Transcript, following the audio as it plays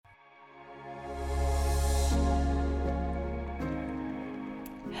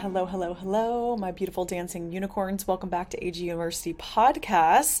Hello, hello, hello, my beautiful dancing unicorns. Welcome back to AG University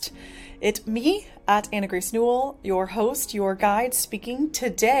Podcast. It's me at Anna Grace Newell, your host, your guide, speaking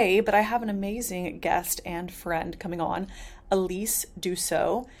today, but I have an amazing guest and friend coming on, Alyse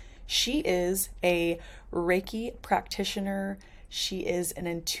Dusseault. She is a Reiki practitioner. She is an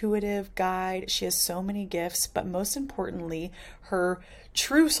intuitive guide. She has so many gifts, but most importantly, her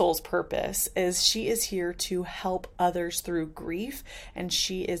true soul's purpose is she is here to help others through grief, and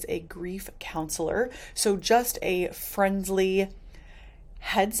she is a grief counselor. So just a friendly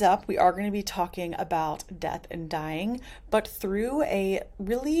heads up, we are going to be talking about death and dying, but through a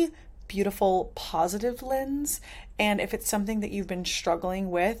really beautiful, positive lens. And if it's something that you've been struggling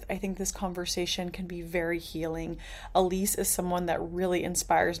with, I think this conversation can be very healing. Alyse is someone that really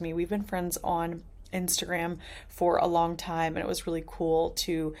inspires me. We've been friends on Instagram for a long time, and it was really cool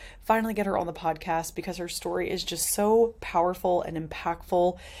to finally get her on the podcast because her story is just so powerful and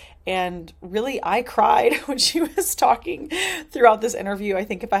impactful. And really, I cried when she was talking throughout this interview. I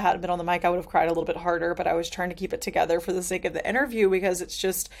think if I hadn't been on the mic, I would have cried a little bit harder, but I was trying to keep it together for the sake of the interview because it's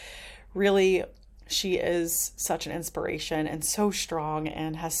just really, she is such an inspiration and so strong,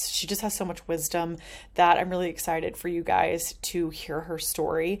 and she just has so much wisdom that I'm really excited for you guys to hear her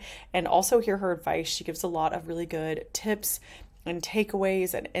story and also hear her advice. She gives a lot of really good tips and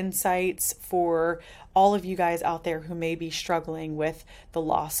takeaways and insights for all of you guys out there who may be struggling with the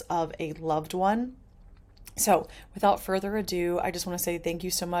loss of a loved one. So without further ado, I just want to say thank you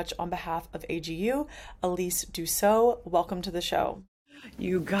so much on behalf of AGU, Alyse Dusseault. Welcome to the show.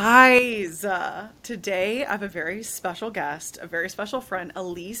 You guys, today I have a very special guest, a very special friend,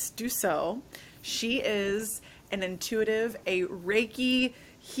 Alyse Dusseault. She is an intuitive, a Reiki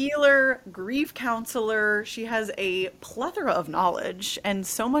healer, grief counselor. She has a plethora of knowledge and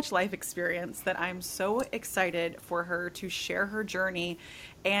so much life experience that I'm so excited for her to share her journey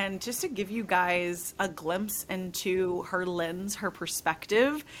and just to give you guys a glimpse into her lens, her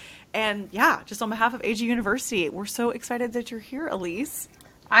perspective. And yeah, just on behalf of AG University, we're so excited that you're here, Alyse.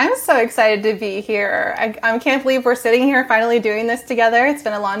 I'm so excited to be here. I can't believe we're sitting here finally doing this together. It's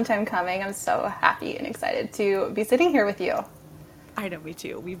been a long time coming. I'm so happy and excited to be sitting here with you. I know, me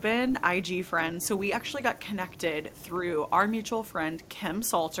too. We've been IG friends. So we actually got connected through our mutual friend, Kim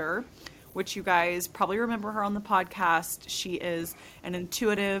Salter, which you guys probably remember her on the podcast. She is an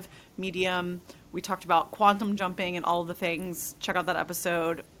intuitive medium. We talked about quantum jumping and all of the things. Check out that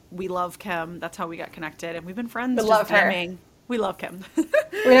episode. We love Kim. That's how we got connected. And we've been friends. We love her. We love Kim. We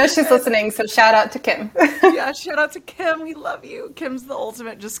know she's listening, so shout out to Kim. Yeah, shout out to Kim. We love you. Kim's the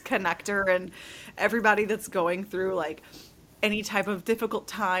ultimate just connector, and everybody that's going through like any type of difficult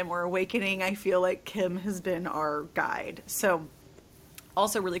time or awakening, I feel like Kim has been our guide. So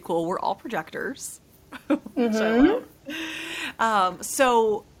also really cool. We're all projectors. Which I love.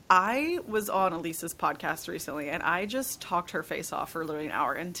 So I was on Alyse's podcast recently, and I just talked her face off for literally an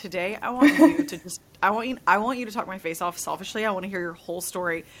hour. And today I want you to just, I want you to talk my face off selfishly. I want to hear your whole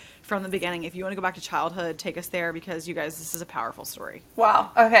story from the beginning. If you want to go back to childhood, take us there because you guys, this is a powerful story.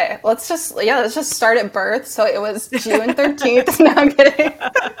 Wow. Okay. Let's just start at birth. So it was June 13th. No, I'm kidding.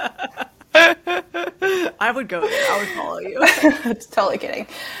 I would go there. I would follow you. Totally kidding.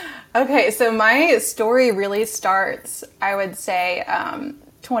 Okay. So my story really starts, I would say,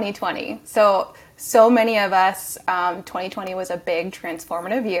 2020. So many of us, 2020 was a big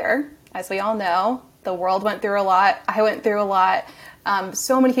transformative year. As we all know, the world went through a lot. I went through a lot.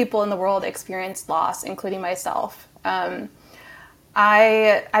 So many people in the world experienced loss, including myself. I've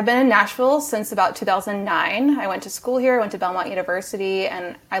been in Nashville since about 2009. I went to school here, I went to Belmont University,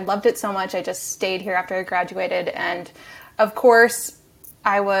 and I loved it so much. I just stayed here after I graduated. And of course,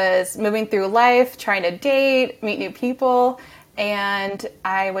 I was moving through life, trying to date, meet new people, and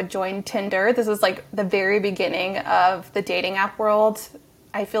I would join Tinder. This was like the very beginning of the dating app world.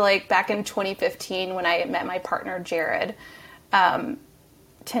 I feel like back in 2015 when I met my partner, Jared,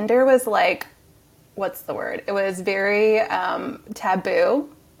 Tinder was like, what's the word? It was very taboo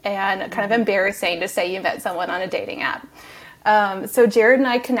and kind of embarrassing to say you met someone on a dating app. So Jared and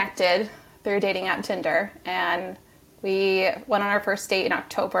I connected through dating app Tinder, and we went on our first date in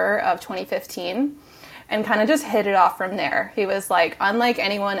October of 2015 and kind of just hit it off from there. He was like, unlike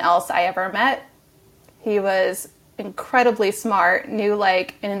anyone else I ever met. He was incredibly smart, knew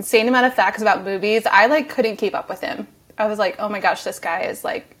like an insane amount of facts about movies. I like couldn't keep up with him. I was like, oh my gosh, this guy is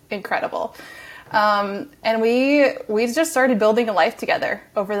like incredible. And we just started building a life together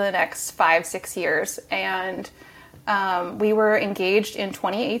over the next 5-6 years. And we were engaged in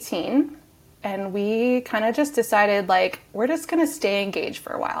 2018. And we kind of just decided, like, we're just going to stay engaged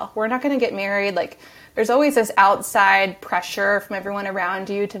for a while. We're not going to get married. Like, there's always this outside pressure from everyone around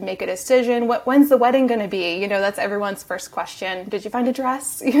you to make a decision. When's the wedding going to be? You know, that's everyone's first question. Did you find a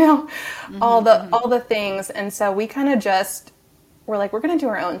dress? You know, all the things. And so we kind of just, we're like, we're going to do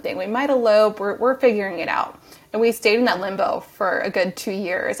our own thing. We might elope. We're figuring it out. And we stayed in that limbo for a good 2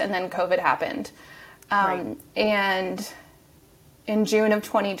 years, and then COVID happened. Right. And in June of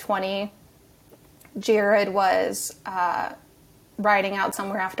 2020, Jared was riding out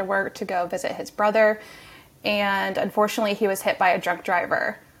somewhere after work to go visit his brother. And unfortunately, he was hit by a drunk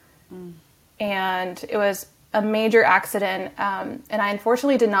driver. And it was a major accident. And I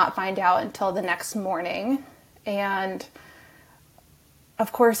unfortunately did not find out until the next morning. And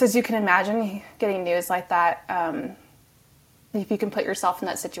of course, as you can imagine, getting news like that, if you can put yourself in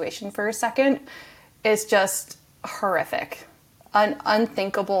that situation for a second, is just horrific. An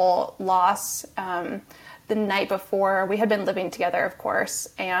unthinkable loss. The night before, we had been living together, of course,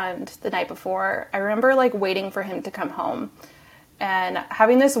 and the night before, I remember like waiting for him to come home and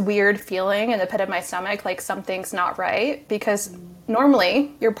having this weird feeling in the pit of my stomach, like something's not right, because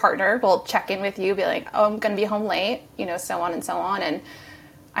normally your partner will check in with you, be like, oh, I'm going to be home late, you know, so on and so on. And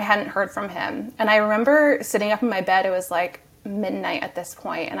I hadn't heard from him. And I remember sitting up in my bed, it was like midnight at this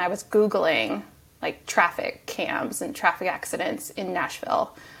point, and I was Googling like traffic cams and traffic accidents in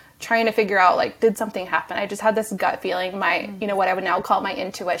Nashville, trying to figure out, like, did something happen? I just had this gut feeling, you know, what I would now call my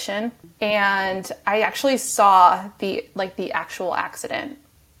intuition. And I actually saw the actual accident,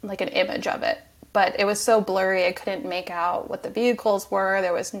 like an image of it, but it was so blurry. I couldn't make out what the vehicles were.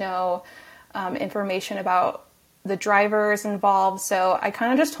 There was no information about the drivers involved. So I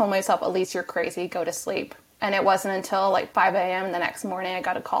kind of just told myself, Alyse, you're crazy, go to sleep. And it wasn't until like 5 a.m. the next morning I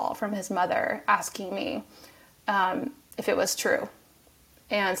got a call from his mother asking me if it was true.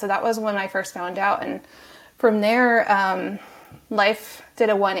 And so that was when I first found out. And from there, life did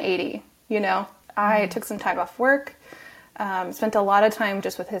a 180, you know. I took some time off work, spent a lot of time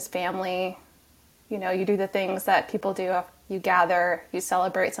just with his family. You know, you do the things that people do. You gather, you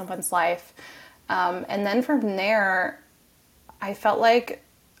celebrate someone's life. And then from there, I felt like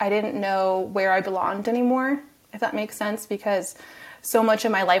I didn't know where I belonged anymore, if that makes sense, because so much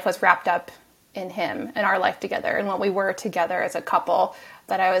of my life was wrapped up in him and our life together and what we were together as a couple,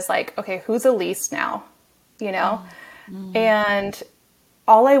 that I was like, okay, who's Alyse now? You know? Mm-hmm. And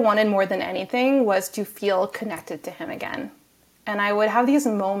all I wanted more than anything was to feel connected to him again. And I would have these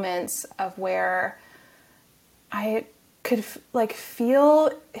moments of where I could like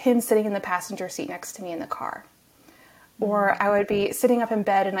feel him sitting in the passenger seat next to me in the car. Or I would be sitting up in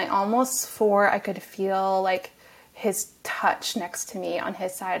bed and I almost swore I could feel like his touch next to me on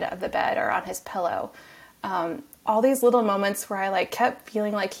his side of the bed or on his pillow. All these little moments where I like kept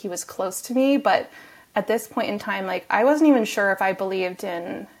feeling like he was close to me, but at this point in time, like I wasn't even sure if I believed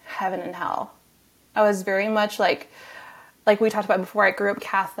in heaven and hell. I was very much like we talked about before, I grew up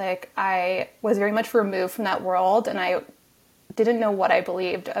Catholic. I was very much removed from that world, and I didn't know what I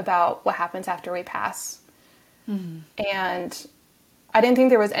believed about what happens after we pass. Mm-hmm. And I didn't think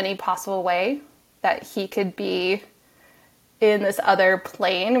there was any possible way that he could be in this other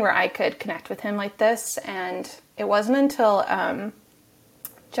plane where I could connect with him like this. And it wasn't until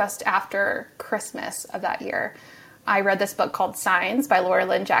just after Christmas of that year, I read this book called Signs by Laura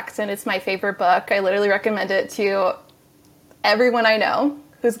Lynn Jackson. It's my favorite book. I literally recommend it to everyone I know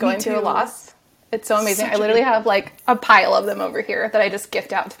who's going through a loss. It's so amazing. I literally have like a pile of them over here that I just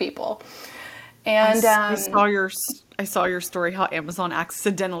gift out to people. And I saw your story how Amazon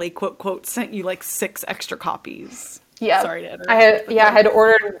accidentally quote sent you like 6 extra copies. Yeah. Sorry to interrupt. I had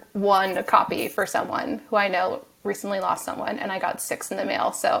ordered 1 copy for someone who I know recently lost someone, and I got 6 in the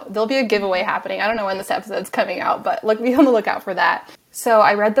mail. So there'll be a giveaway happening. I don't know when this episode's coming out, but be on the lookout for that. So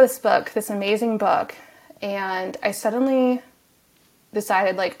I read this book, this amazing book, and I suddenly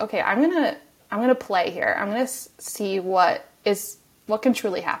decided like, okay, I'm gonna play here. I'm gonna see what can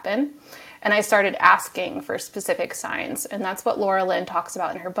truly happen. And I started asking for specific signs. And that's what Laura Lynn talks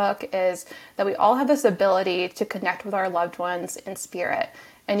about in her book, is that we all have this ability to connect with our loved ones in spirit.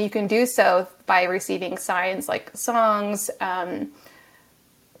 And you can do so by receiving signs like songs, certain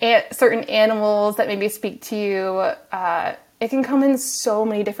animals that maybe speak to you. It can come in so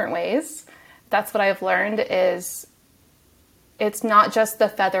many different ways. That's what I've learned, is it's not just the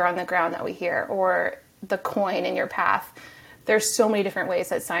feather on the ground that we hear or the coin in your path. There's so many different ways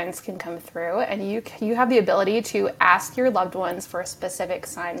that signs can come through, and you have the ability to ask your loved ones for a specific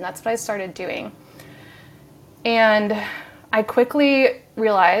sign. And that's what I started doing. And I quickly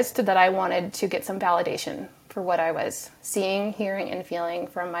realized that I wanted to get some validation for what I was seeing, hearing, and feeling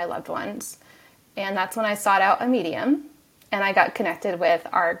from my loved ones. And that's when I sought out a medium, and I got connected with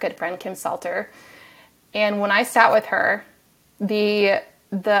our good friend Kim Salter. And when I sat with her, the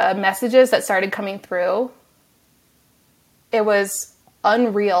messages that started coming through, it was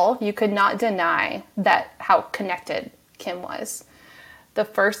unreal. You could not deny that how connected Kim was. The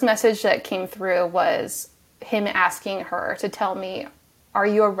first message that came through was him asking her to tell me, are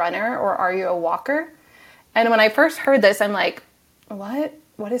you a runner or are you a walker? And when I first heard this, I'm like, what?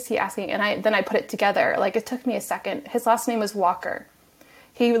 What is he asking? And then I put it together. Like, it took me a second. His last name was Walker.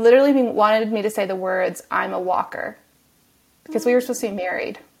 He literally wanted me to say the words, I'm a walker, because we were supposed to be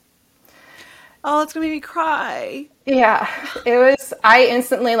married. Oh, it's going to make me cry. Yeah, it was, I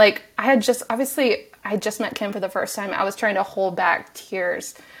instantly, like, I had just met Kim for the first time. I was trying to hold back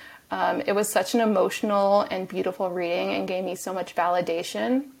tears. It was such an emotional and beautiful reading and gave me so much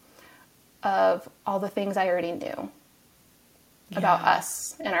validation of all the things I already knew about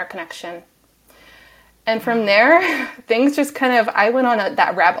us and our connection. And from there, things just kind of, I went on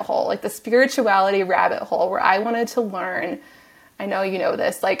that rabbit hole, like the spirituality rabbit hole, where I wanted to learn, I know you know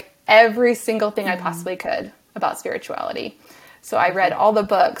this, like every single thing I possibly could about spirituality. So I read all the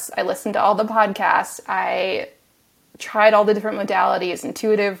books, I listened to all the podcasts, I tried all the different modalities,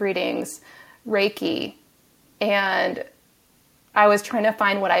 intuitive readings, Reiki, and I was trying to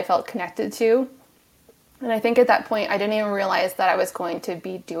find what I felt connected to. And I think at that point, I didn't even realize that I was going to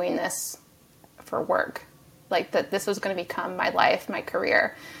be doing this for work, like that this was going to become my life, my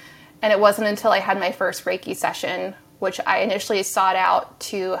career. And it wasn't until I had my first Reiki session, which I initially sought out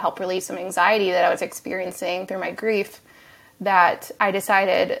to help relieve some anxiety that I was experiencing through my grief, that I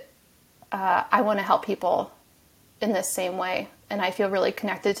decided I want to help people in this same way. And I feel really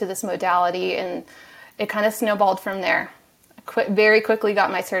connected to this modality, and it kind of snowballed from there. Very quickly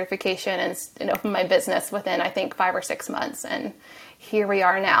got my certification and opened my business within, I think, 5 or 6 months. And here we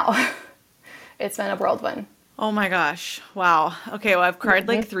are now. It's been a whirlwind. Oh my gosh. Wow. Okay. Well, I've cried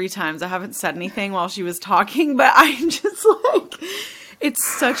like 3 times. I haven't said anything while she was talking, but I'm just like, it's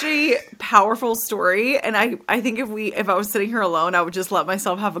such a powerful story. And I think if I was sitting here alone, I would just let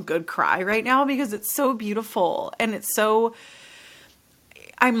myself have a good cry right now, because it's so beautiful. And it's so,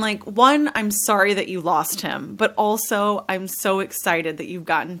 I'm like, one, I'm sorry that you lost him, but also I'm so excited that you've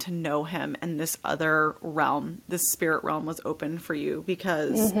gotten to know him, and this other realm, this spirit realm was open for you,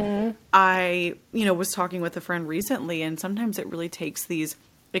 because I, was talking with a friend recently, and sometimes it really takes these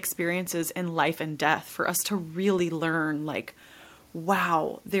experiences in life and death for us to really learn, like,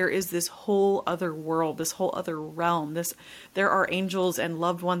 wow, there is this whole other world, this whole other realm. There are angels and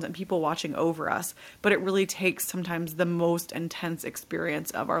loved ones and people watching over us, but it really takes sometimes the most intense experience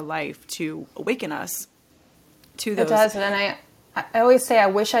of our life to awaken us to those. It does, and I always say I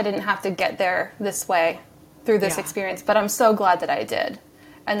wish I didn't have to get there this way through this experience, but I'm so glad that I did,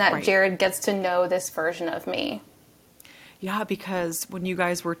 and that Jared gets to know this version of me. Yeah, because when you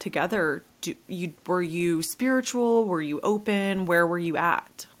guys were together, were you spiritual? Were you open? Where were you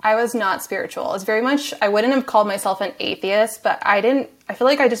at? I was not spiritual. I was very much, I wouldn't have called myself an atheist, but I feel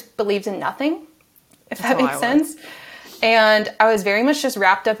like I just believed in nothing, if that makes sense. And I was very much just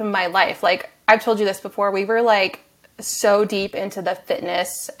wrapped up in my life. Like, I've told you this before, we were like so deep into the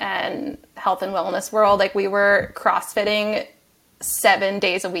fitness and health and wellness world. Like, we were CrossFitting 7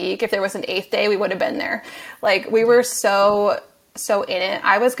 days a week. If there was an 8th day, we would have been there. Like, we were so in it.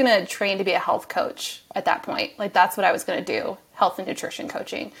 I was going to train to be a health coach at that point. Like, that's what I was going to do, health and nutrition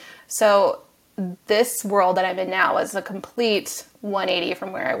coaching. So this world that I'm in now is a complete 180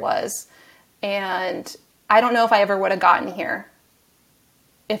 from where I was. And I don't know if I ever would have gotten here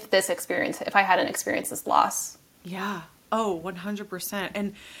if I hadn't experienced this loss. Yeah. Oh, 100%.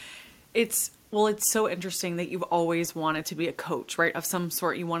 And it's so interesting that you've always wanted to be a coach, right? Of some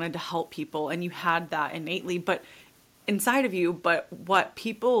sort. You wanted to help people, and you had that innately, but inside of you. But what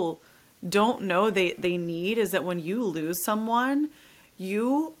people don't know they need is that when you lose someone,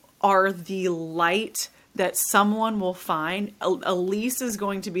 you are the light that someone will find. Alyse is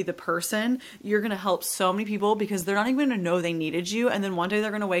going to be the person. You're going to help so many people, because they're not even going to know they needed you. And then one day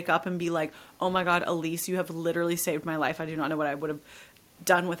they're going to wake up and be like, oh my God, Alyse, you have literally saved my life. I do not know what I would have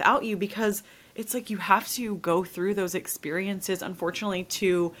done without you. Because it's like, you have to go through those experiences, unfortunately,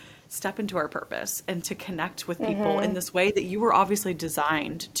 to step into our purpose and to connect with people in this way that you were obviously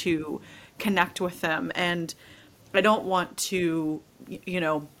designed to connect with them. And I don't want to,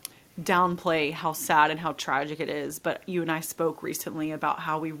 downplay how sad and how tragic it is, but you and I spoke recently about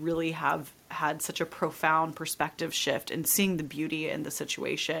how we really have had such a profound perspective shift in seeing the beauty in the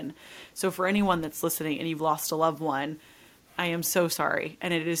situation. So for anyone that's listening and you've lost a loved one, I am so sorry.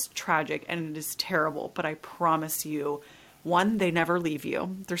 And it is tragic and it is terrible, but I promise you, one, they never leave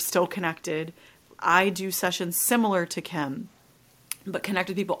you. They're still connected. I do sessions similar to Kim, but connect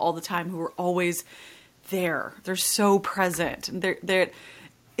with people all the time who are always there. They're so present. And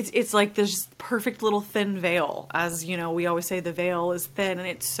it's like this perfect little thin veil. As you know, we always say the veil is thin, and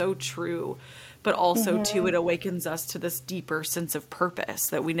it's so true. But also, too, it awakens us to this deeper sense of purpose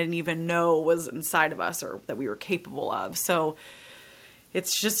that we didn't even know was inside of us or that we were capable of. So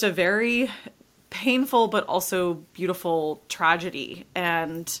it's just a very painful but also beautiful tragedy.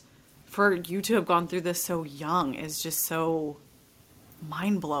 And for you to have gone through this so young is just so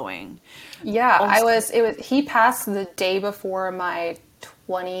mind-blowing. Yeah, Also, he passed the day before my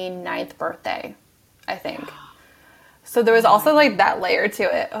 29th birthday, I think. So there was also like that layer to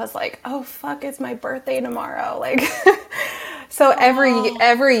it. I was like, oh fuck, it's my birthday tomorrow. Like, so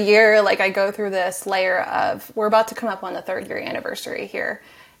every year, like I go through this layer of, we're about to come up on the 3rd year anniversary here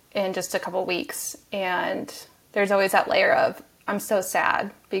in just a couple weeks. And there's always that layer of, I'm so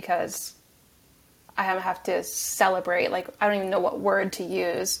sad because I have to celebrate. Like, I don't even know what word to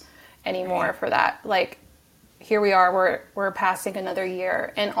use anymore for that. Like, here we are, we're passing another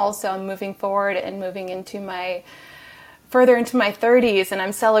year. And also I'm moving forward and moving further into my 30s, and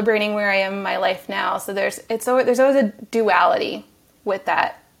I'm celebrating where I am in my life now. So there's always a duality with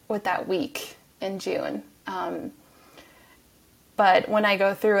that week in June. But when I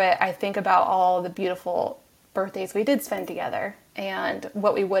go through it, I think about all the beautiful birthdays we did spend together and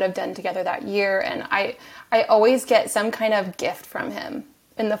what we would have done together that year. And I always get some kind of gift from him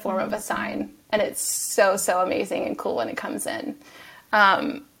in the form of a sign. And it's so, so amazing and cool when it comes in.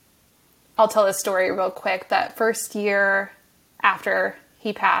 I'll tell this story real quick. That first year after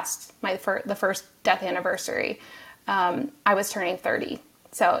he passed, the first death anniversary, I was turning 30.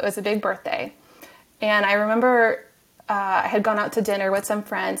 So it was a big birthday. And I remember I had gone out to dinner with some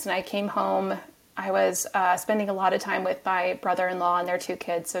friends, and I came home. I was spending a lot of time with my brother-in-law and their 2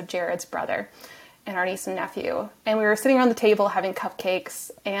 kids, so Jared's brother and our niece and nephew. And we were sitting around the table having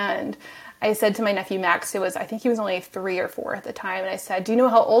cupcakes, and I said to my nephew Max, I think he was only 3 or 4 at the time, and I said, do you know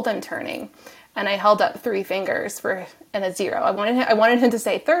how old I'm turning? And I held up 3 fingers and a 0. I wanted him to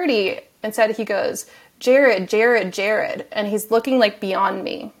say 30. Instead, he goes, Jared, Jared, Jared. And he's looking like beyond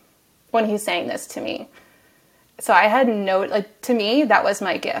me when he's saying this to me. So I had to me, that was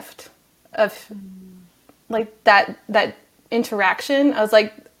my gift of like that interaction. I was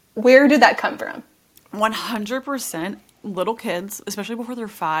like, where did that come from? 100%. Little kids, especially before they're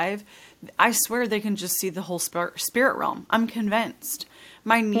 5, I swear they can just see the whole spirit realm. I'm convinced.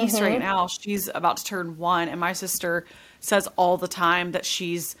 My niece right now, she's about to turn 1, and my sister says all the time that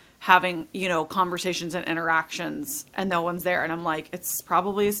she's having, conversations and interactions and no one's there. And I'm like, it's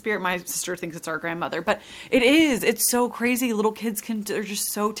probably a spirit. My sister thinks it's our grandmother, but it is. It's so crazy. Little kids they're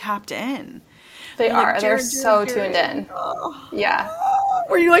just so tapped in. They are. Like, they're so tuned in. Oh. Yeah.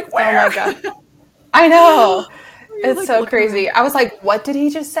 Were you like, where? Oh my God. I know. It's like, so crazy. I was like, what did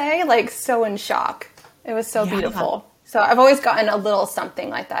he just say? Like, so in shock. It was so beautiful. So I've always gotten a little something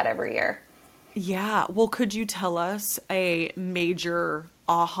like that every year. Yeah. Well, could you tell us a major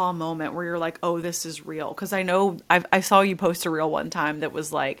aha moment where you're like, oh, this is real? Because I know I saw you post a reel one time that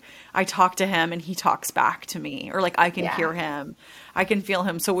was like, I talk to him and he talks back to me, or like I can hear him, I can feel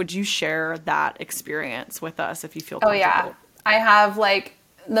him. So would you share that experience with us if you feel comfortable? Oh yeah. I have like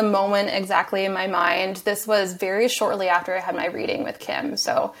the moment exactly in my mind. This was very shortly after I had my reading with Kim.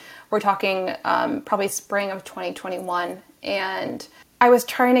 So we're talking probably spring of 2021. And I was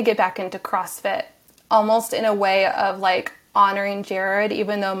trying to get back into CrossFit almost in a way of like honoring Jared,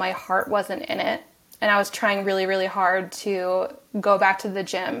 even though my heart wasn't in it. And I was trying really, really hard to go back to the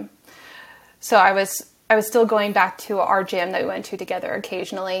gym. So I was still going back to our gym that we went to together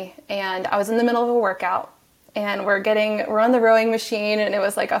occasionally. And I was in the middle of a workout, and we're on the rowing machine, and it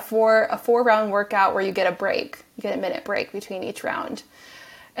was like a four round workout where you get a break. You get a minute break between each round.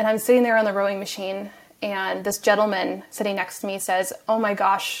 And I'm sitting there on the rowing machine, and this gentleman sitting next to me says, oh my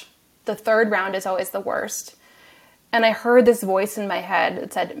gosh, the 3rd round is always the worst. And I heard this voice in my head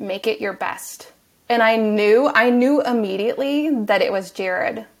that said, make it your best. And I knew immediately that it was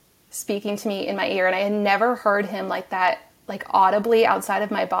Jared speaking to me in my ear. And I had never heard him like that, like audibly outside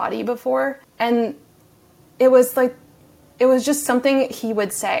of my body before. And it was just something he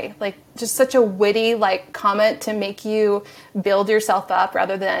would say, like just such a witty, like comment to make you build yourself up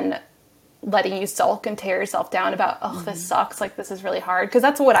rather than letting you sulk and tear yourself down about, oh, this sucks. Like, this is really hard. Because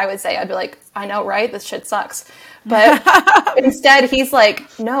that's what I would say. I'd be like, I know, right? This shit sucks. But instead, he's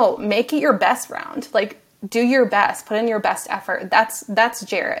like, no, make it your best round. Like, do your best. Put in your best effort. That's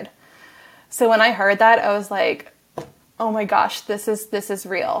Jared. So when I heard that, I was like, oh my gosh, this is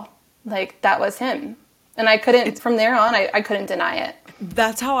real. Like, that was him. And I couldn't, from there on, I couldn't deny it.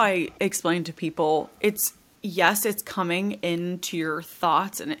 That's how I explain to people. Yes, it's coming into your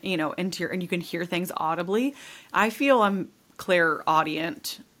thoughts and, and you can hear things audibly. I feel I'm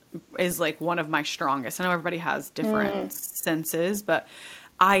clairaudient is like one of my strongest. I know everybody has different senses, but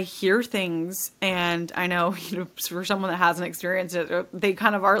I hear things, and I know, for someone that hasn't experienced it, they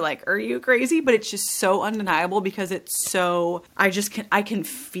kind of are like, are you crazy? But it's just so undeniable because it's so, I can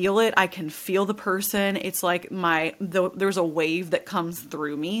feel it. I can feel the person. It's like there's a wave that comes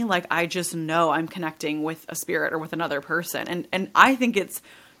through me. Like, I just know I'm connecting with a spirit or with another person. And I think it's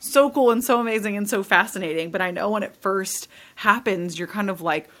so cool and so amazing and so fascinating. But I know when it first happens, you're kind of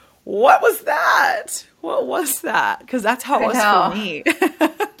like, what was that? What was that? Because that's how it was for me.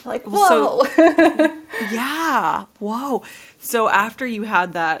 Like, whoa. Yeah. Whoa. So after you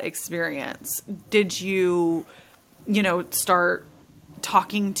had that experience, did you, start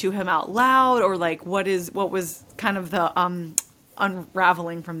talking to him out loud, or like, what was kind of the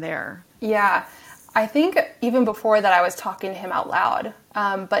unraveling from there? Yeah. I think even before that, I was talking to him out loud,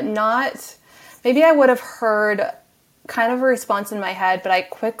 but not, maybe I would have heard kind of a response in my head, but I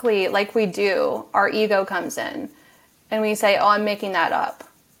quickly, like we do, our ego comes in and we say, oh, I'm making that up.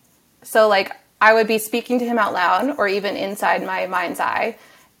 So like I would be speaking to him out loud or even inside my mind's eye,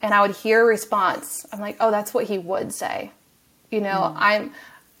 and I would hear a response. I'm like, oh, that's what he would say.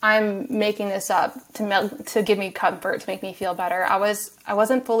 I'm making this up to give me comfort, to make me feel better. I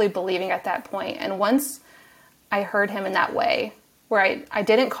wasn't fully believing at that point. And once I heard him in that way, where I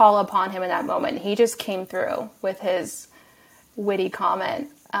didn't call upon him in that moment, he just came through with his witty comment.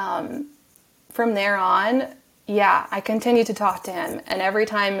 From there on, yeah, I continued to talk to him. And every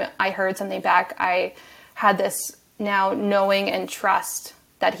time I heard something back, I had this now knowing and trust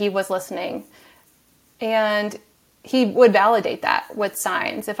that he was listening. And he would validate that with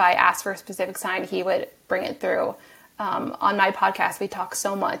signs. If I asked for a specific sign, he would bring it through. On my podcast, we talk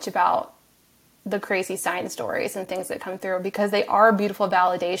so much about the crazy sign stories and things that come through, because they are beautiful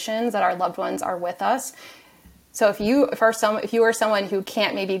validations that our loved ones are with us. So if you are someone who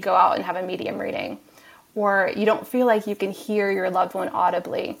can't maybe go out and have a medium reading, or you don't feel like you can hear your loved one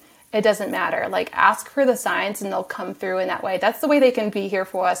audibly, it doesn't matter. Like, ask for the signs and they'll come through in that way. That's the way they can be here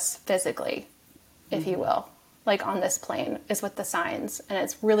for us physically, if you will. Like on this plane is with the signs. And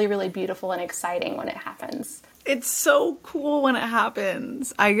it's really, really beautiful and exciting when it happens. It's so cool when it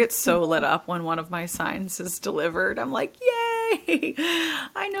happens. I get so lit up when one of my signs is delivered. I'm like, yay!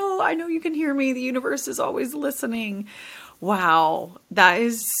 I know you can hear me. The universe is always listening. Wow, that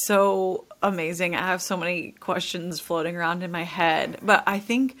is so amazing. I have so many questions floating around in my head. But I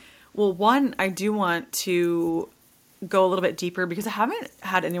think, well, one, I do want to go a little bit deeper, because I haven't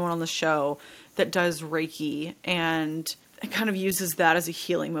had anyone on the show that does Reiki and it kind of uses that as a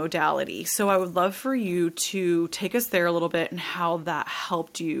healing modality. So I would love for you to take us there a little bit and how that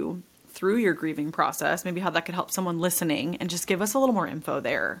helped you through your grieving process, maybe how that could help someone listening, and just give us a little more info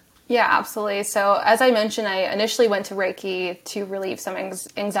there. Yeah, absolutely. So as I mentioned, I initially went to Reiki to relieve some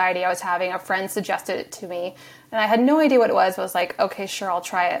anxiety I was having. A friend suggested it to me, and I had no idea what it was. I was like, okay, sure, I'll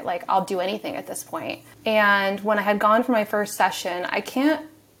try it. Like, I'll do anything at this point. And when I had gone for my first session, I can't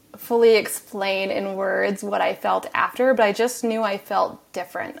fully explain in words what I felt after, but I just knew I felt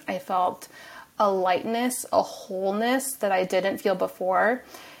different. I felt a lightness, a wholeness that I didn't feel before.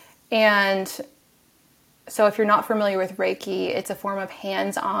 And so if you're not familiar with Reiki, it's a form of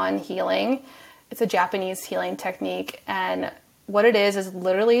hands-on healing. It's a Japanese healing technique. And what it is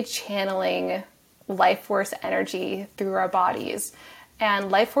literally channeling life force energy through our bodies.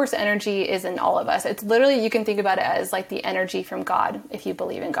 And life force energy is in all of us. It's literally, you can think about it as like the energy from God, if you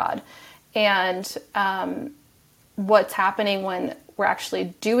believe in God. And what's happening when we're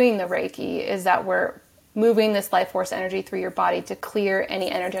actually doing the Reiki is that we're moving this life force energy through your body to clear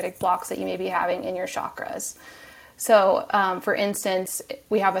any energetic blocks that you may be having in your chakras. So, for instance,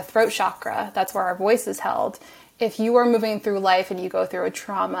 we have a throat chakra. That's where our voice is held. If you are moving through life and you go through a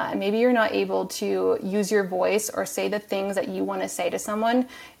trauma, and maybe you're not able to use your voice or say the things that you want to say to someone,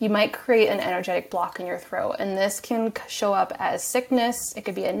 you might create an energetic block in your throat. And this can show up as sickness. It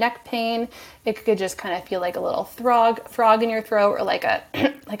could be a neck pain. It could just kind of feel like a little frog in your throat, or like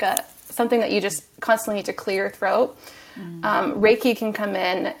a something that you just constantly need to clear your throat. Reiki can come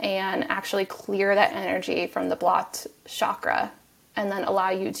in and actually clear that energy from the blocked chakra, and then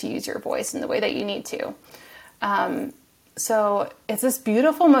allow you to use your voice in the way that you need to. So it's this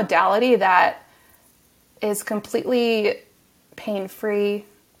beautiful modality that is completely pain-free,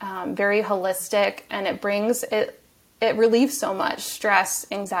 very holistic, and it relieves so much stress,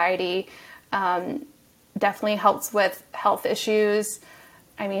 anxiety, definitely helps with health issues.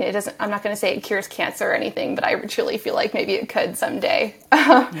 I mean, it doesn't, I'm not going to say it cures cancer or anything, but I truly feel like maybe it could someday.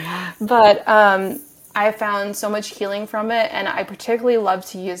 Yeah. But I found so much healing from it. And I particularly love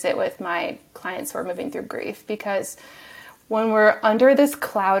to use it with my clients who are moving through grief, because when we're under this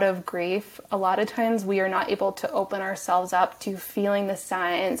cloud of grief, a lot of times we are not able to open ourselves up to feeling the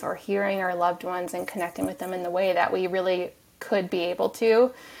signs or hearing our loved ones and connecting with them in the way that we really could be able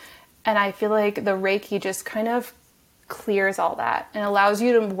to. And I feel like the Reiki just kind of clears all that and allows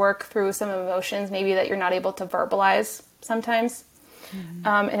you to work through some emotions maybe that you're not able to verbalize sometimes.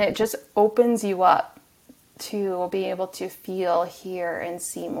 And it just opens you up to be able to feel, hear, and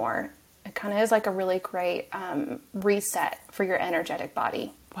see more. It kind of is like a really great reset for your energetic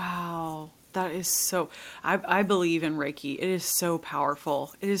body. Wow. That is so, I believe in Reiki. It is so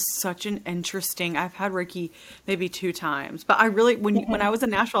powerful. It is such an interesting, I've had Reiki maybe 2 times, but I really, when I was in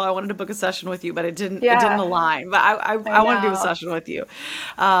Nashville, I wanted to book a session with you, but it didn't align, but I want to do a session with you.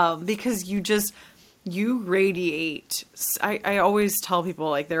 Because you radiate. I always tell people,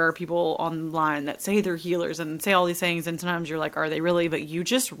 like, there are people online that say they're healers and say all these things. And sometimes you're like, are they really? But you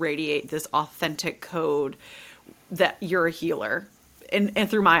just radiate this authentic code that you're a healer. And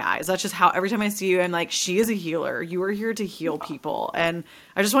through my eyes, that's just how every time I see you, I'm like, she is a healer. You are here to heal people. And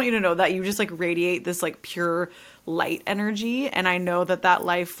I just want you to know that you just like radiate this like pure light energy. And I know that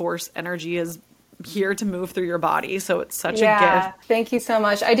life force energy is here to move through your body. So it's such a gift. Thank you so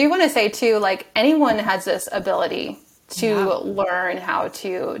much. I do want to say too, like, anyone has this ability to learn how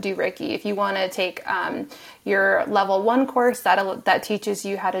to do Reiki. If you want to take your level 1 course, that teaches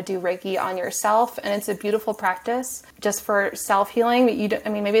you how to do Reiki on yourself, and it's a beautiful practice just for self-healing. I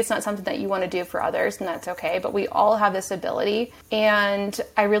mean, maybe it's not something that you want to do for others, and that's okay, but we all have this ability. And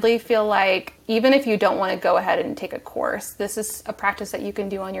I really feel like even if you don't want to go ahead and take a course, this is a practice that you can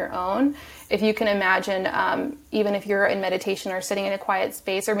do on your own. If you can imagine, even if you're in meditation or sitting in a quiet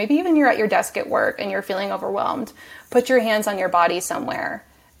space, or maybe even you're at your desk at work and you're feeling overwhelmed, put your hands on your body somewhere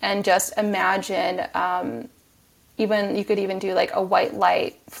and just imagine, even you could even do like a white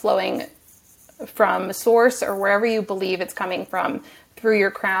light flowing from source or wherever you believe it's coming from, through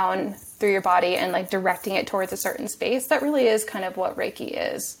your crown, through your body, and like directing it towards a certain space. That really is kind of what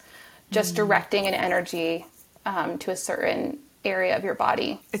Reiki is. Just directing an energy to a certain area of your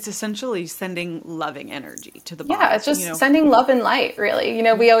body. It's essentially sending loving energy to the body. Yeah, it's just sending love and light, really.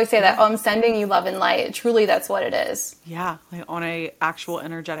 We always say that, I'm sending you love and light. Truly, that's what it is. Yeah, like on a actual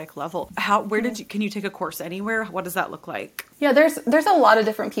energetic level. Can you take a course anywhere? What does that look like? Yeah, there's a lot of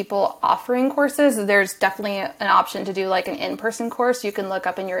different people offering courses. There's definitely an option to do like an in-person course. You can look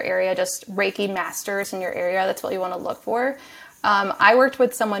up in your area, just Reiki masters in your area. That's what you want to look for. I worked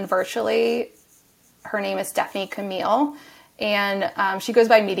with someone virtually. Her name is Stephanie Camille, and she goes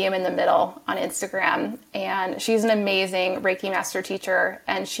by Medium in the Middle on Instagram. And she's an amazing Reiki master teacher,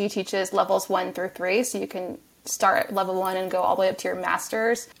 and she teaches levels 1 through 3. So you can start at level 1 and go all the way up to your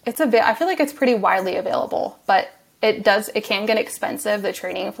masters. I feel like it's pretty widely available, but it can get expensive, the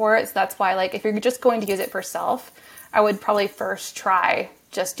training for it. So that's why, like, if you're just going to use it for self, I would probably first try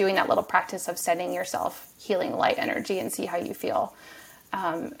just doing that little practice of sending yourself healing light energy and see how you feel.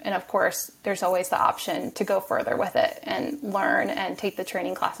 And of course, there's always the option to go further with it and learn and take the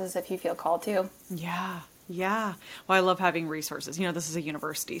training classes if you feel called to. Yeah. Yeah. Well, I love having resources. This is a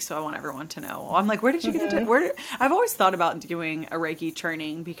university, so I want everyone to know. I'm like, where did you get into I've always thought about doing a Reiki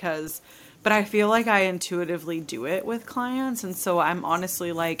training but I feel like I intuitively do it with clients. And so I'm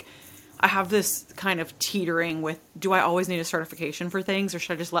honestly like, I have this kind of teetering with, do I always need a certification for things, or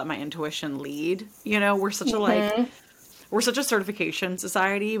should I just let my intuition lead? We're such we're such a certification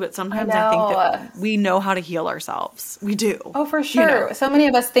society, but sometimes I think that we know how to heal ourselves. We do. Oh, for sure. So many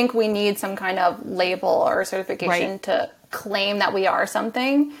of us think we need some kind of label or certification to claim that we are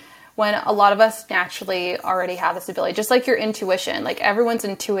something, when a lot of us naturally already have this ability. Just like your intuition, like everyone's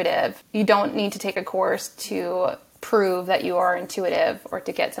intuitive. You don't need to take a course to prove that you are intuitive or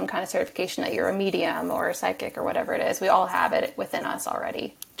to get some kind of certification that you're a medium or a psychic or whatever it is. We all have it within us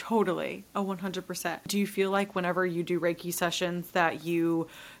already. Totally. 100%. Do you feel like whenever you do Reiki sessions that you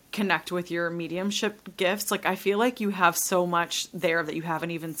connect with your mediumship gifts? Like, I feel like you have so much there that you haven't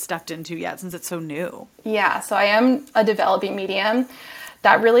even stepped into yet since it's so new. Yeah. So I am a developing medium.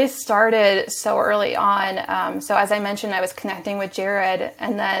 That really started so early on. So as I mentioned, I was connecting with Jared,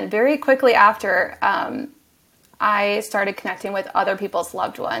 and then very quickly after, I started connecting with other people's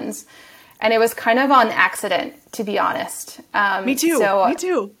loved ones. And it was kind of on accident, to be honest. Me too.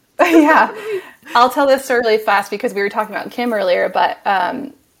 Yeah. I'll tell this story really fast because we were talking about Kim earlier, but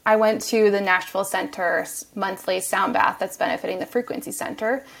I went to the Nashville Center's monthly sound bath that's benefiting the Frequency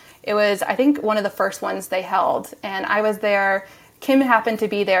Center. It was, I think, one of the first ones they held. And I was there Kim happened to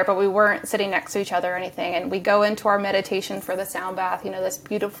be there, but we weren't sitting next to each other or anything. And we go into our meditation for the sound bath, this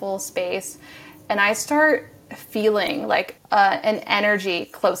beautiful space. And I start feeling like an energy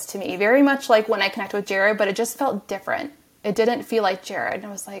close to me, very much like when I connect with Jared, but it just felt different. It didn't feel like Jared. And I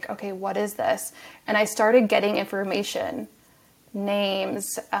was like, okay, what is this? And I started getting information,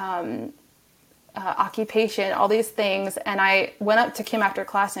 names, occupation, all these things. And I went up to Kim after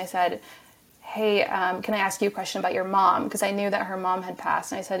class and I said, hey, can I ask you a question about your mom? Because I knew that her mom had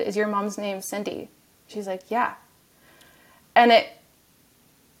passed. And I said, is your mom's name Cindy? She's like, yeah.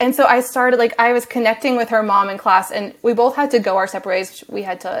 And so I started, I was connecting with her mom in class, and we both had to go our separate ways. We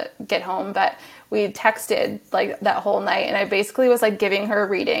had to get home, but we texted that whole night. And I basically was giving her a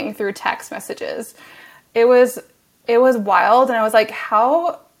reading through text messages. It was wild. And I was like,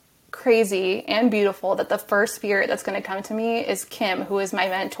 how crazy and beautiful that the first spirit that's going to come to me is Kim, who is my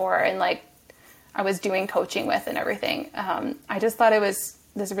mentor and I was doing coaching with and everything. I just thought it was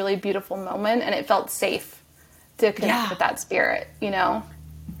this really beautiful moment, and it felt safe to connect with that spirit,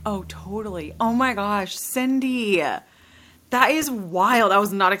 Oh, totally. Oh my gosh, Cindy. That is wild. I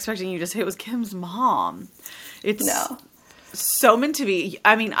was not expecting you to say it was Kim's mom. It's so meant to be.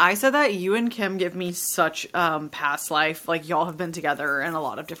 I mean, I said that you and Kim give me such past life. Y'all have been together in a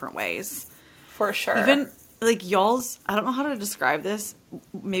lot of different ways. For sure. Even y'all's, I don't know how to describe this.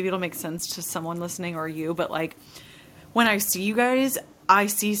 Maybe it'll make sense to someone listening or you, but when I see you guys, I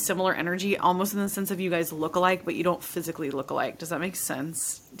see similar energy almost in the sense of you guys look alike, but you don't physically look alike. Does that make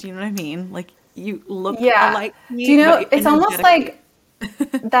sense? Do you know what I mean? You look alike to me. Do you know, it's almost like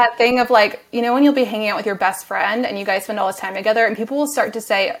that thing of when you'll be hanging out with your best friend and you guys spend all this time together and people will start to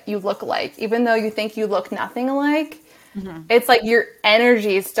say you look alike, even though you think you look nothing alike. Mm-hmm. It's your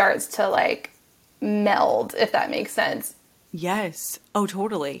energy starts to meld, if that makes sense. Yes. Oh,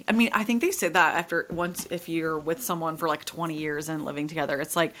 totally. I mean, I think they say that if you're with someone for 20 years and living together,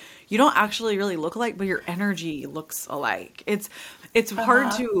 it's you don't actually really look alike, but your energy looks alike. It's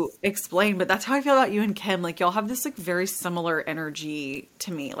hard to explain, but that's how I feel about you and Kim. Y'all have this very similar energy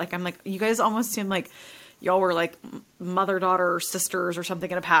to me. I'm you guys almost seem like y'all were mother, daughter, sisters or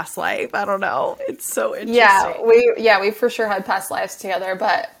something in a past life. I don't know. It's so interesting. We for sure had past lives together,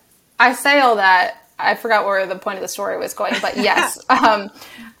 but I say all that. I forgot where the point of the story was going, but yes,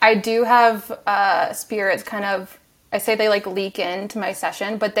 I do have spirits I say they leak into my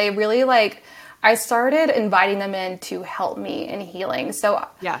session, but they really I started inviting them in to help me in healing. So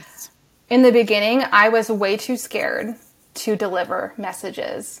yes, in the beginning, I was way too scared to deliver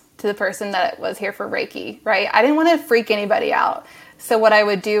messages to the person that was here for Reiki, right? I didn't want to freak anybody out. So what I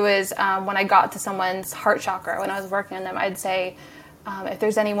would do is when I got to someone's heart chakra, when I was working on them, I'd say, if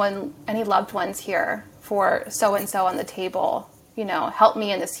there's any loved ones here for so-and-so on the table, help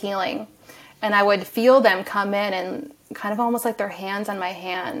me in this healing. And I would feel them come in and kind of almost their hands on my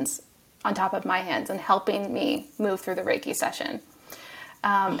hands, on top of my hands, and helping me move through the Reiki session.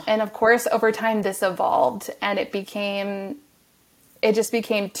 And of course, over time, this evolved and it just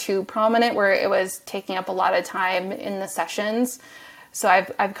became too prominent where it was taking up a lot of time in the sessions. So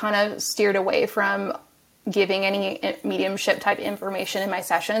I've kind of steered away from giving any mediumship type information in my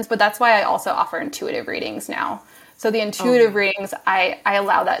sessions, but that's why I also offer intuitive readings now. So the intuitive readings, I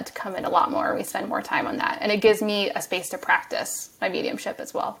allow that to come in a lot more. We spend more time on that, and it gives me a space to practice my mediumship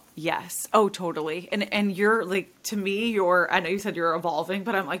as well. Yes. Oh, totally. And you're to me, I know you said you're evolving,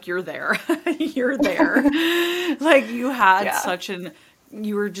 but I'm you're there. You're there. You had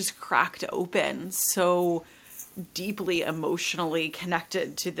you were just cracked open. So deeply emotionally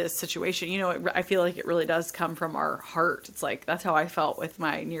connected to this situation. I feel like it really does come from our heart. It's that's how I felt with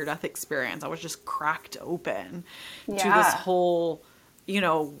my near-death experience. I was just cracked open to this whole,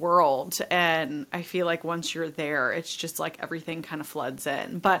 world. And I feel once you're there, it's just everything kind of floods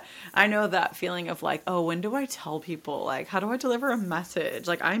in. But I know that feeling of oh, when do I tell people? How do I deliver a message?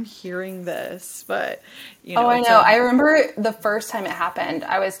 I'm hearing this, but I know. I remember the first time it happened,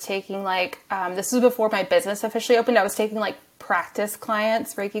 I was taking this was before my business officially opened. I was taking practice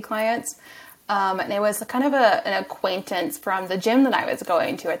clients, Reiki clients. And it was kind of an acquaintance from the gym that I was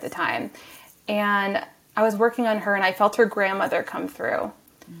going to at the time. And I was working on her and I felt her grandmother come through.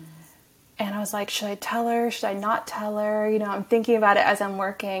 And I was like, should I tell her? Should I not tell her? I'm thinking about it as I'm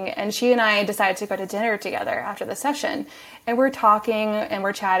working. And she and I decided to go to dinner together after the session. And we're talking and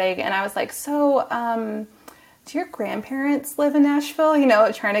we're chatting. And I was like, so, do your grandparents live in Nashville?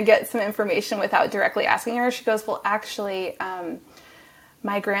 Trying to get some information without directly asking her. She goes, well, actually,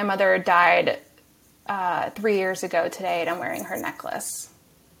 my grandmother died 3 years ago today, and I'm wearing her necklace.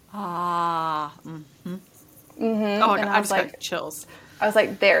 Ah. Mm-hmm. Mm-hmm. Oh, and I just got chills. I was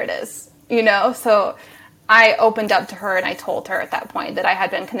like, there it is. So I opened up to her and I told her at that point that I had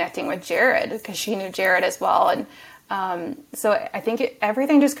been connecting with Jared because she knew Jared as well. And so I think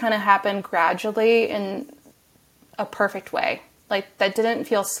everything just kind of happened gradually in a perfect way. Like that didn't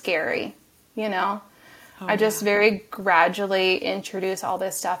feel scary, you know? I just very gradually introduced all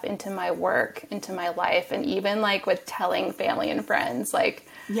this stuff into my work, into my life, and even like with telling family and friends, like,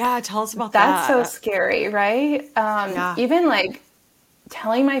 yeah, tell us about that. That's so scary, right? Even like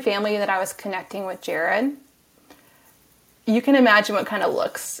telling my family that I was connecting with Jared, you can imagine what kind of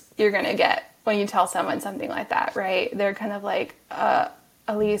looks you're going to get when you tell someone something like that, right? They're kind of like,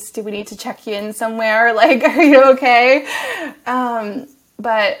 Alyse, do we need to check you in somewhere? Like, are you okay?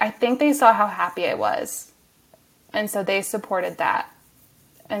 But I think they saw how happy I was. And so they supported that.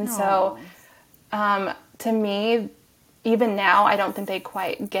 And so to me, even now, I don't think they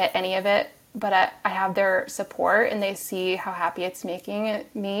quite get any of it, but I have their support and they see how happy it's making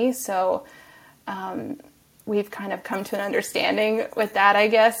me. So we've kind of come to an understanding with that, I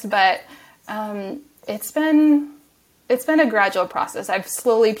guess. But it's been a gradual process. I've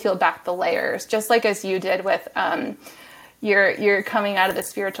slowly peeled back the layers, just like as you did with you're coming out of the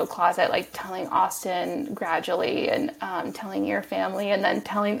spiritual closet, like telling Austin gradually and telling your family and then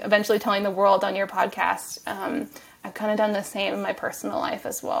eventually telling the world on your podcast. I've kind of done the same in my personal life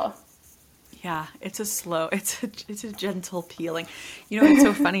as well. Yeah, it's a gentle peeling. You know, it's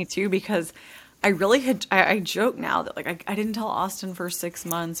so funny too, because I joke now that like I didn't tell Austin for 6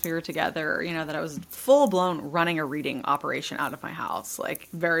 months we were together, you know, that I was full blown running a reading operation out of my house, like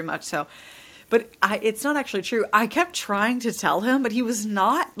very much so. But it's not actually true. I kept trying to tell him, but he was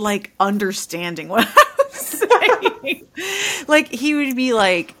not like understanding what I was saying. Like he would be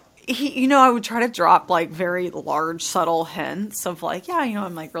like, I would try to drop like very large, subtle hints of like, yeah,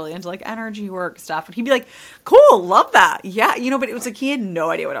 I'm like really into like energy work stuff. And he'd be like, cool, love that. Yeah. But it was like, he had no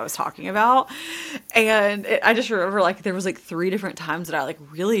idea what I was talking about. And I just remember like, there was like 3 different times that I like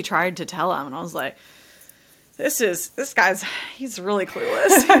really tried to tell him. And I was like, this guy's, he's really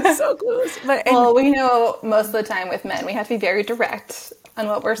clueless. He's so clueless. Well, we know most of the time with men, we have to be very direct on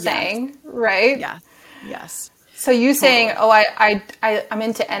what we're saying, right? Yeah. Yes. So you saying, oh, I'm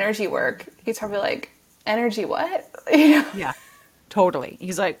into energy work. He's probably like, energy what? Yeah, totally.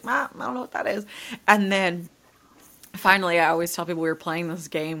 He's like, I don't know what that is. And then finally, I always tell people we were playing this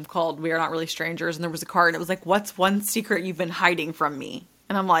game called We Are Not Really Strangers. And there was a card and it was like, what's one secret you've been hiding from me?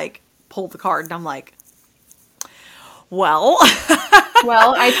 And I'm like, pull the card. And I'm like, well,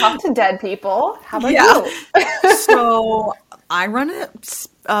 I talk to dead people. How about you? So I run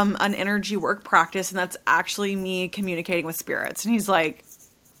an energy work practice, and that's actually me communicating with spirits. And he's like,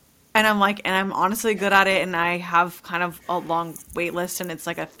 and I'm like, and I'm honestly good at it, and I have kind of a long wait list, and it's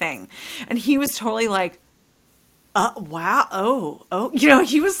like a thing. And he was totally like, wow, oh,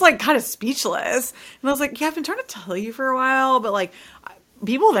 he was like kind of speechless. And I was like, yeah, I've been trying to tell you for a while, but like,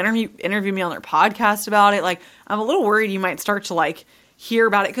 people have interviewed me on their podcast about it. Like, I'm a little worried you might start to like hear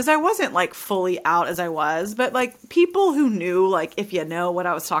about it, because I wasn't like fully out as I was, but like people who knew, like if you know what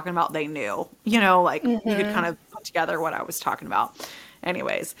I was talking about, they knew, like you could kind of put together what I was talking about.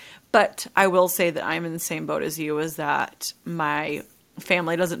 Anyways, but I will say that I'm in the same boat as you, is that my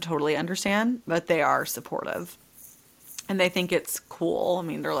family doesn't totally understand, but they are supportive and they think it's cool. I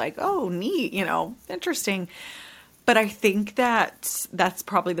mean, they're like, oh, neat, interesting. But I think that's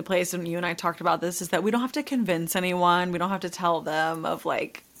probably the place, and you and I talked about this, is that we don't have to convince anyone. We don't have to tell them of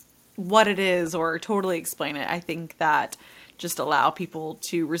like what it is or totally explain it. I think that just allow people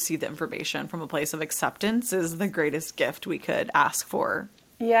to receive the information from a place of acceptance is the greatest gift we could ask for.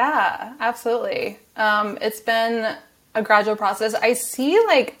 Yeah, absolutely. It's been a gradual process. I see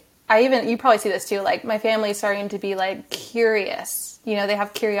you probably see this too, like my family's starting to be like curious. They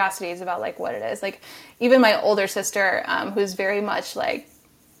have curiosities about like what it is. Like even my older sister, who's very much like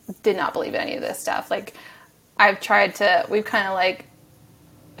did not believe any of this stuff. Like we've kind of like,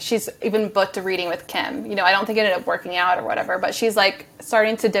 she's even booked a reading with Kim. I don't think it ended up working out or whatever, but she's like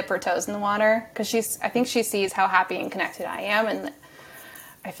starting to dip her toes in the water because I think she sees how happy and connected I am. And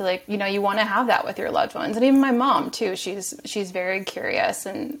I feel like, you want to have that with your loved ones. And even my mom too, she's very curious,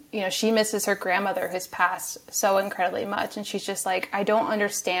 and, she misses her grandmother who's passed so incredibly much. And she's just like, I don't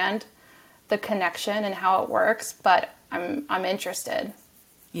understand the connection and how it works, but I'm interested.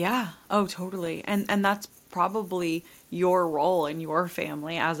 Yeah. Oh, totally. And that's probably your role in your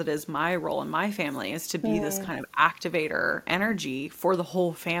family, as it is my role in my family, is to be this kind of activator energy for the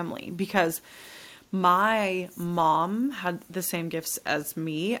whole family, because my mom had the same gifts as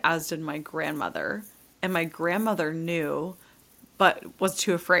me, as did my grandmother. And my grandmother knew, but was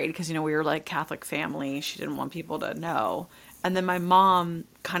too afraid because, we were like Catholic family. She didn't want people to know. And then my mom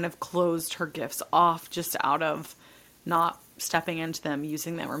kind of closed her gifts off just out of not stepping into them,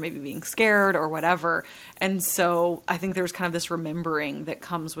 using them, or maybe being scared or whatever. And so I think there's kind of this remembering that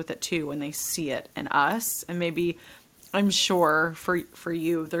comes with it too when they see it in us. And maybe, I'm sure for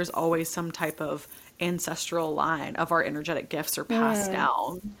you, there's always some type of ancestral line of our energetic gifts are passed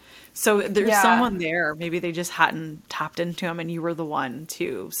down. So there's someone there, maybe they just hadn't tapped into them and you were the one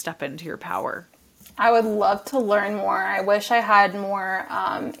to step into your power. I would love to learn more. I wish I had more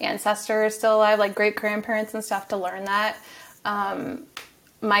ancestors still alive, like great grandparents and stuff, to learn that.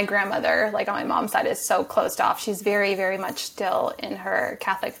 My grandmother, like on my mom's side, is so closed off. She's very, very much still in her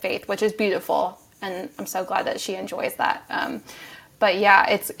Catholic faith, which is beautiful. And I'm so glad that she enjoys that. But yeah,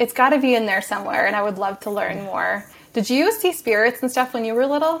 it's got to be in there somewhere. And I would love to learn more. Did you see spirits and stuff when you were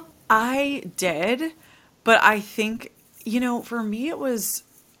little? I did, but I think, for me it was,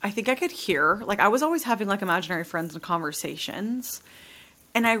 I think I could hear, like I was always having like imaginary friends and conversations.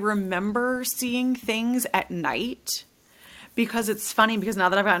 And I remember seeing things at night, because it's funny because now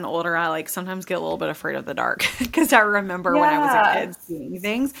that I've gotten older, I like sometimes get a little bit afraid of the dark because I remember when I was a kid seeing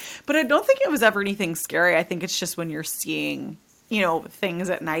things, but I don't think it was ever anything scary. I think it's just when you're seeing, things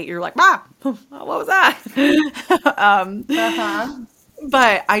at night, you're like, what was that?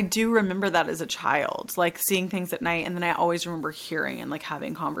 But I do remember that as a child, like seeing things at night. And then I always remember hearing and like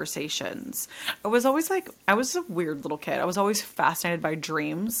having conversations. I was always like, I was a weird little kid. I was always fascinated by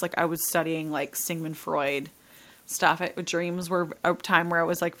dreams. Like I was studying like Sigmund Freud stuff. Dreams were a time where I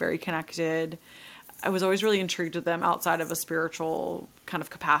was like very connected. I was always really intrigued with them outside of a spiritual kind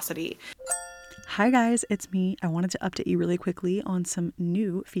of capacity. Hi guys, it's me. I wanted to update you really quickly on some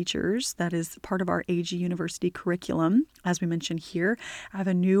new features that is part of our AG University curriculum. As we mentioned here, I have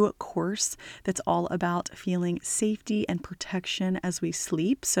a new course that's all about feeling safety and protection as we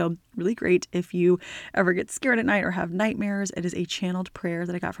sleep. So really great if you ever get scared at night or have nightmares. It is a channeled prayer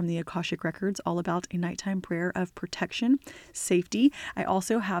that I got from the Akashic Records, all about a nighttime prayer of protection, safety. I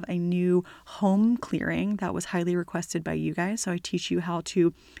also have a new home clearing that was highly requested by you guys. So I teach you how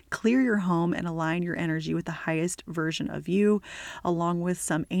to clear your home and align your energy with the highest version of you, along with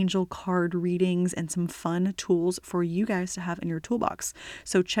some angel card readings and some fun tools for you guys to have in your toolbox.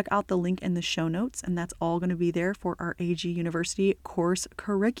 So check out the link in the show notes, and that's all going to be there for our AG University course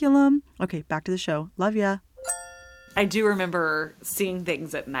curriculum. Okay, back to the show. Love ya. I do remember seeing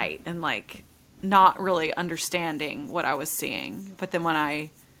things at night and like not really understanding what I was seeing. But then when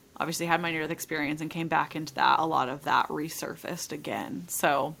I obviously had my near-death experience and came back into that, a lot of that resurfaced again.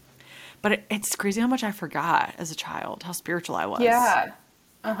 So, but it's crazy how much I forgot as a child, how spiritual I was. Yeah.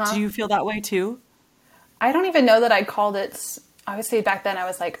 Do you feel that way too? I don't even know that I called it, obviously back then I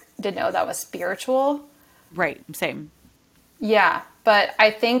was like, didn't know that was spiritual. Right. Same. Yeah. But I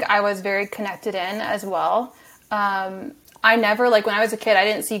think I was very connected in as well. I never, like when I was a kid, I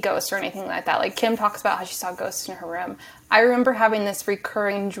didn't see ghosts or anything like that. Like Kim talks about how she saw ghosts in her room. I remember having this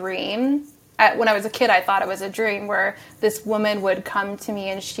recurring dream. When I was a kid, I thought it was a dream where this woman would come to me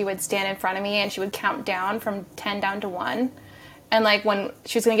and she would stand in front of me and she would count down from 10 down to 1. And like when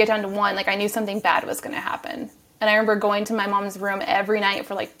she was going to get down to 1, like I knew something bad was going to happen. And I remember going to my mom's room every night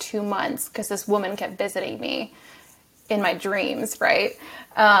for like 2 months because this woman kept visiting me in my dreams, right?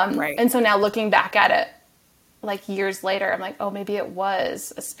 Right. And so now looking back at it, like years later, I'm like, oh, maybe it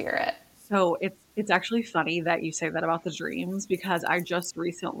was a spirit. So it's actually funny that you say that about the dreams, because I just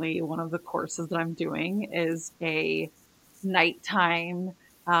recently, one of the courses that I'm doing is a nighttime,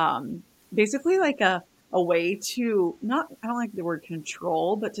 basically like a way to not, I don't like the word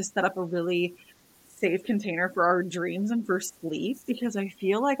control, but to set up a really safe container for our dreams and for sleep, because I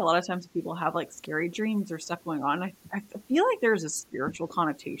feel like a lot of times people have like scary dreams or stuff going on. I feel like there's a spiritual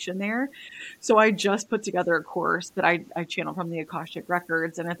connotation there. So I just put together a course that I channel from the Akashic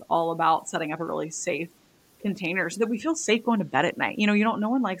Records, and it's all about setting up a really safe container so that we feel safe going to bed at night. No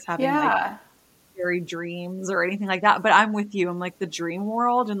one likes having like scary dreams or anything like that, but I'm with you. I'm like the dream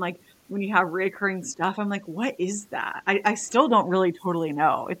world, and like when you have reoccurring stuff, I'm like, what is that? I still don't really totally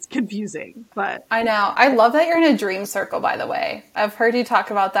know. It's confusing, but I know. I love that you're in a dream circle, by the way. I've heard you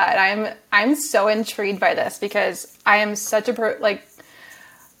talk about that. And I'm so intrigued by this because I am such a,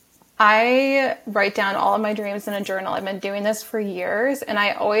 I write down all of my dreams in a journal. I've been doing this for years. And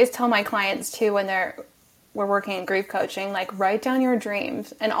I always tell my clients too, when we're working in grief coaching, like write down your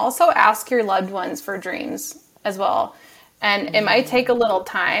dreams and also ask your loved ones for dreams as well. And it might take a little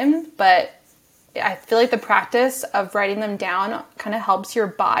time, but I feel like the practice of writing them down kind of helps your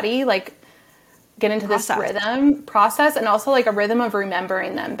body like get into this rhythm process, and also like a rhythm of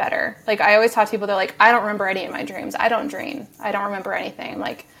remembering them better. Like I always talk to people, they're like, I don't remember any of my dreams. I don't dream. I don't remember anything.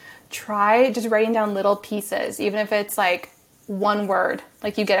 Like try just writing down little pieces, even if it's like one word.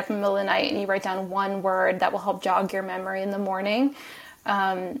 Like you get up in the middle of the night and you write down one word that will help jog your memory in the morning.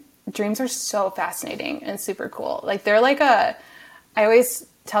 Dreams are so fascinating and super cool. Like they're like I always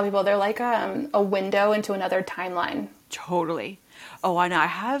tell people they're like a window into another timeline. Totally. Oh, I know. I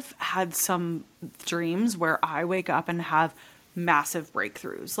have had some dreams where I wake up and have massive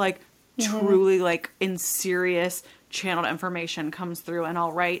breakthroughs, like truly like in serious channeled information comes through, and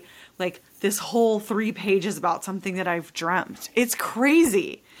I'll write like this whole 3 pages about something that I've dreamt. It's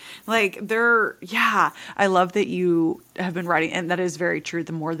crazy. Like I love that you have been writing, and that is very true.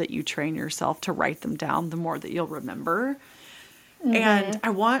 The more that you train yourself to write them down, the more that you'll remember. And I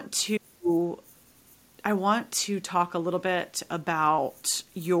want to talk a little bit about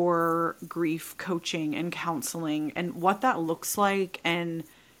your grief coaching and counseling and what that looks like and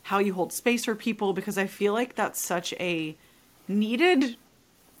how you hold space for people, because I feel like that's such a needed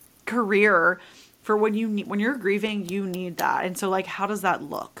career for when you're grieving, you need that. And so like, how does that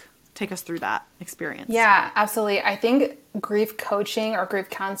look? Take us through that experience. Yeah, absolutely. I think grief coaching or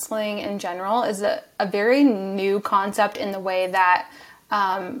grief counseling in general is a very new concept in the way that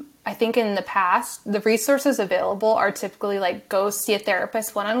I think in the past, the resources available are typically like go see a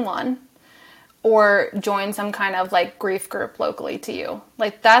therapist one-on-one or join some kind of like grief group locally to you.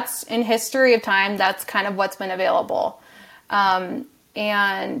 Like that's in history of time, that's kind of what's been available.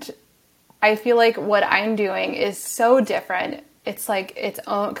 And I feel like what I'm doing is so different. It's like its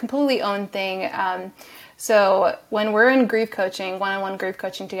own, completely own thing. So when we're in grief coaching, one-on-one grief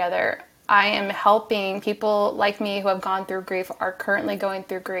coaching together, I am helping people like me who have gone through grief, are currently going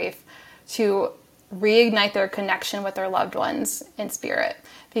through grief, to reignite their connection with their loved ones in spirit.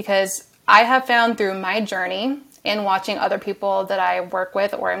 Because I have found through my journey and watching other people that I work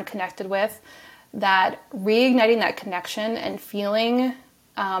with or am connected with, that reigniting that connection and feeling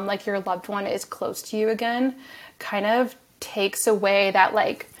like your loved one is close to you again kind of takes away that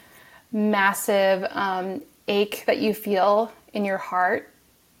like massive ache that you feel in your heart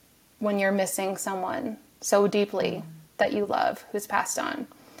when you're missing someone so deeply that you love who's passed on.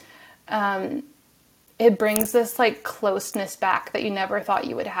 It brings this like closeness back that you never thought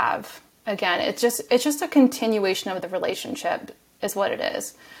you would have. Again, it's just a continuation of the relationship is what it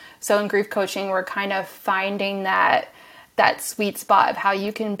is. So in grief coaching, we're kind of finding that sweet spot of how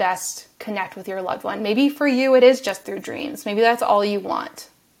you can best connect with your loved one. Maybe for you, it is just through dreams. Maybe that's all you want,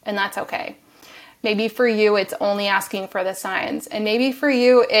 and that's okay. Maybe for you, it's only asking for the signs. And maybe for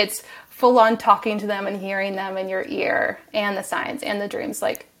you, it's full on talking to them and hearing them in your ear and the signs and the dreams,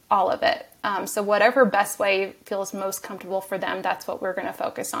 like all of it. So whatever best way feels most comfortable for them, that's what we're going to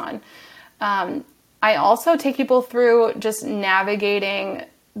focus on. I also take people through just navigating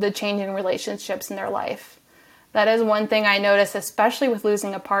the changing relationships in their life. That is one thing I notice, especially with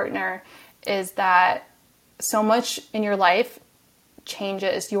losing a partner, is that so much in your life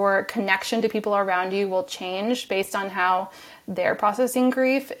changes. Your connection to people around you will change based on how they're processing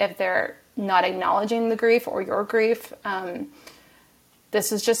grief, if they're not acknowledging the grief or your grief.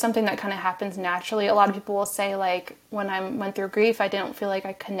 This is just something that kind of happens naturally. A lot of people will say, like, when I went through grief, I didn't feel like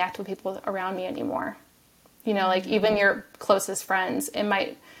I connect with people around me anymore. You know, like even your closest friends, it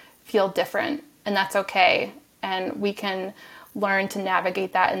might feel different, and that's okay. And we can learn to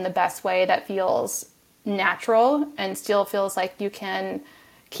navigate that in the best way that feels natural and still feels like you can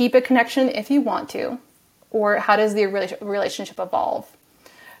keep a connection if you want to, or how does the relationship evolve?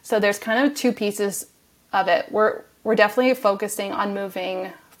 So there's kind of two pieces of it. We're definitely focusing on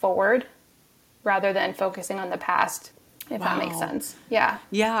moving forward rather than focusing on the past, if that makes sense. Yeah.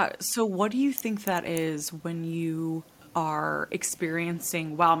 Yeah. So what do you think that is when you are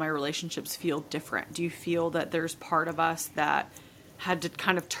experiencing, wow, my relationships feel different? Do you feel that there's part of us that had to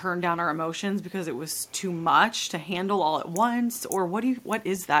kind of turn down our emotions because it was too much to handle all at once? Or what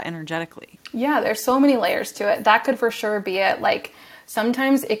is that energetically? Yeah, there's so many layers to it. That could for sure be it. Like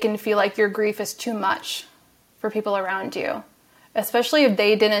sometimes it can feel like your grief is too much for people around you, especially if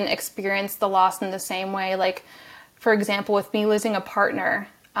they didn't experience the loss in the same way. Like, for example, with me losing a partner,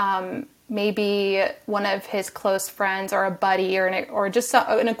 maybe one of his close friends or a buddy or just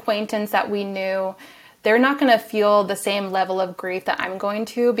an acquaintance that we knew, they're not going to feel the same level of grief that I'm going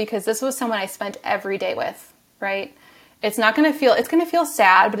to, because this was someone I spent every day with, right? It's going to feel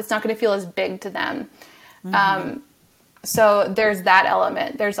sad, but it's not going to feel as big to them. Mm-hmm. So there's that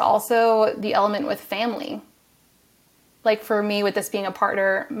element. There's also the element with family. Like for me, with this being a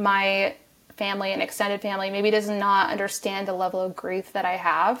partner, my family and extended family maybe does not understand the level of grief that I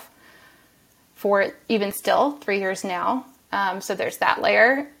have for even still 3 years now. So there's that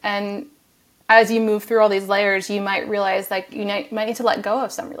layer. And as you move through all these layers, you might realize like you might need to let go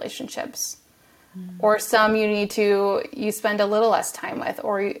of some relationships. or some you spend a little less time with,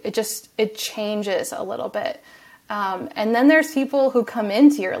 or it changes a little bit. And then there's people who come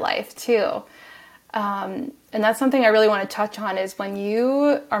into your life too. And that's something I really want to touch on, is when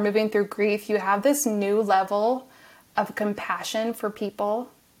you are moving through grief, you have this new level of compassion for people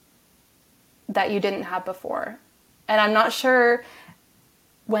that you didn't have before. And I'm not sure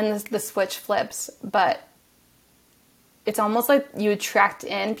when the switch flips, but it's almost like you attract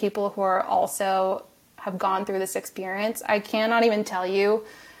in people who are also have gone through this experience. I cannot even tell you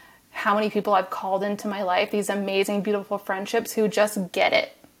how many people I've called into my life, these amazing, beautiful friendships who just get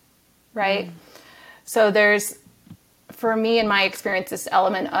it, right? So there's, for me, in my experience, this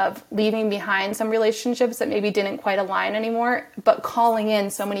element of leaving behind some relationships that maybe didn't quite align anymore, but calling in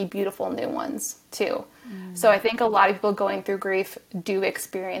so many beautiful new ones too. So I think a lot of people going through grief do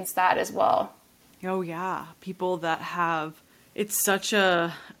experience that as well. Oh yeah. People that have, it's such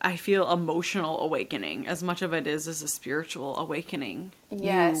a, I feel, emotional awakening as much of it is as a spiritual awakening.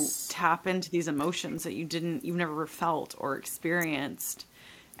 Yes. You tap into these emotions that you've never felt or experienced.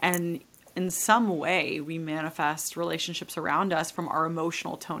 And in some way we manifest relationships around us from our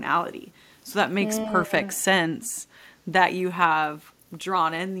emotional tonality. So that makes perfect sense that you have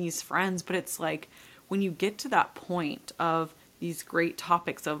drawn in these friends. But it's like, when you get to that point of these great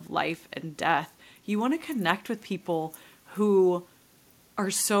topics of life and death, you want to connect with people who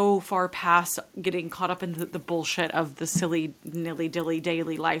are so far past getting caught up in the bullshit of the silly nilly-dilly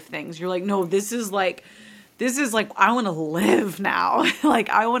daily life things. You're like, no, this is like, I want to live now. Like,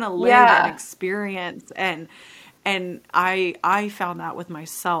 I want to live and experience. And I found that with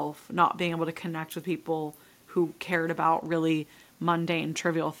myself, not being able to connect with people who cared about really mundane,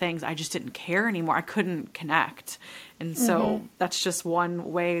 trivial things. I just didn't care anymore. I couldn't connect. And so that's just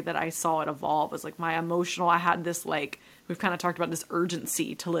one way that I saw it evolve, was like my emotional, I had this, like, we've kind of talked about this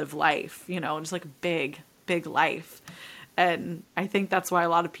urgency to live life, you know, just like big life. And I think that's why a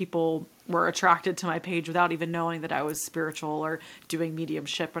lot of people were attracted to my page without even knowing that I was spiritual or doing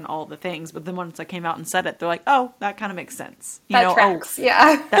mediumship and all the things. But then once I came out and said it, they're like, oh, that kind of makes sense. That tracks.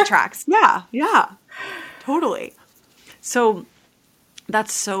 Yeah. That tracks. Yeah. Yeah. Totally. So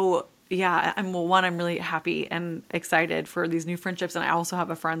that's so, yeah. I'm really happy and excited for these new friendships. And I also have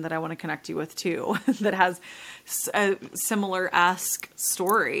a friend that I want to connect you with too, that has a similar-esque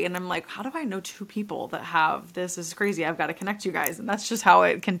story. And I'm like, how do I know two people that have this? This is crazy. I've got to connect you guys. And that's just how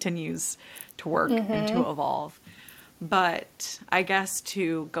it continues to work and to evolve. But I guess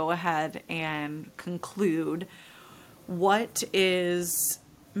to go ahead and conclude, what is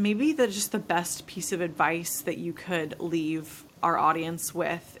maybe just the best piece of advice that you could leave our audience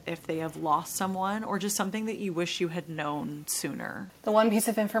with if they have lost someone, or just something that you wish you had known sooner? The one piece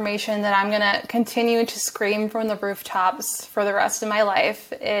of information that I'm going to continue to scream from the rooftops for the rest of my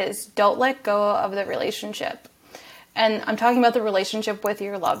life is, don't let go of the relationship. And I'm talking about the relationship with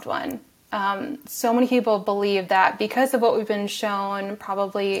your loved one. So many people believe that because of what we've been shown,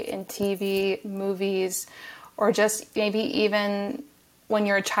 probably in TV, movies, or just maybe even when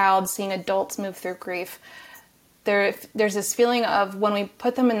you're a child seeing adults move through grief, there's this feeling of when we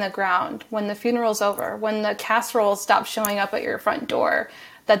put them in the ground, when the funeral's over, when the casserole stops showing up at your front door,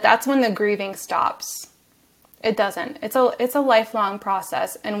 that's when the grieving stops. It doesn't. It's a lifelong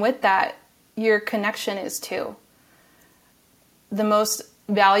process. And with that, your connection is too. The most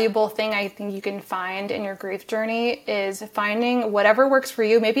valuable thing I think you can find in your grief journey is finding whatever works for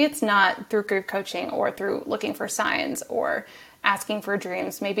you. Maybe it's not through grief coaching or through looking for signs or asking for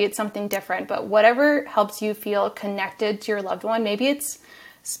dreams. Maybe it's something different, but whatever helps you feel connected to your loved one. Maybe it's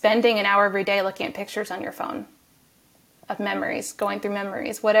spending an hour every day looking at pictures on your phone of memories, going through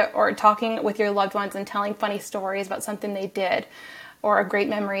memories, or talking with your loved ones and telling funny stories about something they did or a great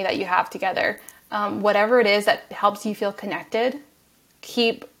memory that you have together. Whatever it is that helps you feel connected,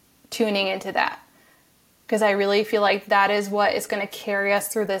 keep tuning into that. Because I really feel like that is what is going to carry us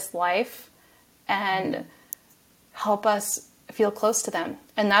through this life and help us feel close to them.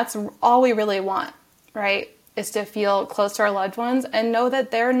 And that's all we really want, right? Is to feel close to our loved ones and know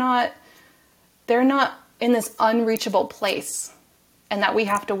that they're not in this unreachable place and that we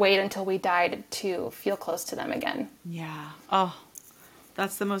have to wait until we die to feel close to them again. Yeah. Oh,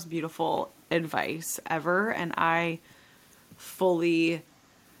 that's the most beautiful advice ever. And I fully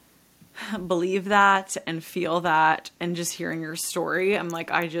believe that and feel that. And just hearing your story, I'm like,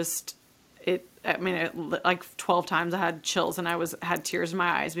 like 12 times I had chills and had tears in my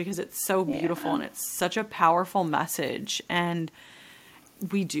eyes because it's so beautiful and it's such a powerful message. And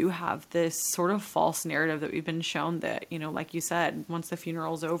we do have this sort of false narrative that we've been shown that, you know, like you said, once the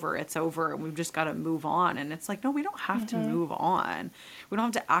funeral's over, it's over and we've just got to move on. And it's like, no, we don't have to move on. We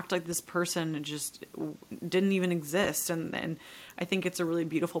don't have to act like this person just didn't even exist. And I think it's a really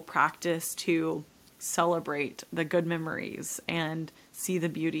beautiful practice to celebrate the good memories and see the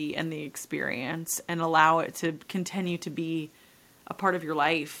beauty and the experience and allow it to continue to be a part of your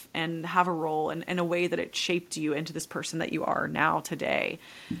life and have a role in a way that it shaped you into this person that you are now today.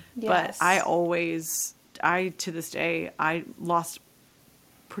 Yes. But to this day, I lost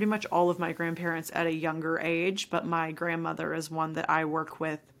pretty much all of my grandparents at a younger age, but my grandmother is one that I work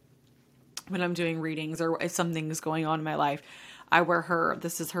with when I'm doing readings or if something's going on in my life. I wear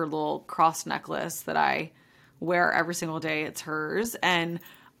this is her little cross necklace that I wear every single day. It's hers. And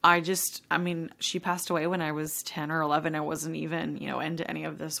she passed away when I was 10 or 11. I wasn't even, into any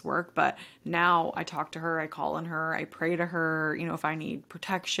of this work, but now I talk to her, I call on her, I pray to her, if I need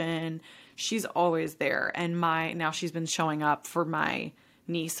protection, she's always there. And now she's been showing up for my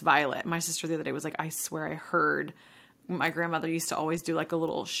niece, Violet. My sister the other day was like, I swear I heard my grandmother used to always do like a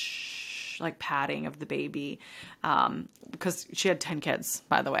little shh, like patting of the baby. Because she had 10 kids,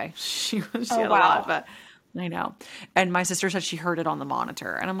 by the way, she had a lot, but I know. And my sister said she heard it on the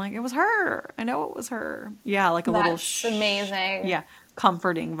monitor. And I'm like, it was her. I know it was her. Yeah, like a little shh. That's amazing. Yeah,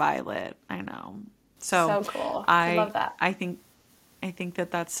 comforting Violet. I know. So cool. I love that. I think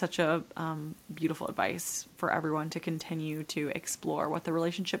that that's such a beautiful advice for everyone to continue to explore what the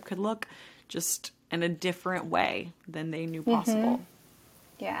relationship could look just in a different way than they knew possible.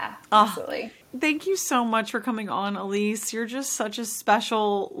 Yeah, absolutely. Thank you so much for coming on, Alyse. You're just such a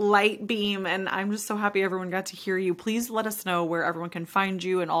special light beam, and I'm just so happy everyone got to hear you. Please let us know where everyone can find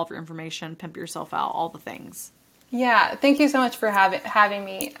you and all of your information, pimp yourself out, all the things. Yeah, thank you so much for having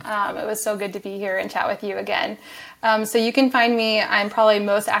me. It was so good to be here and chat with you again. So you can find me, I'm probably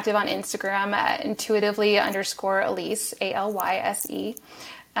most active on Instagram at intuitively_Alyse, ALYSE.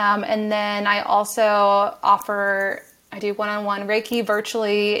 And then I also I do one-on-one Reiki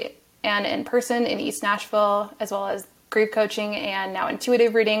virtually and in person in East Nashville, as well as grief coaching and now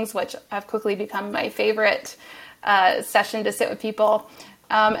intuitive readings, which have quickly become my favorite session to sit with people.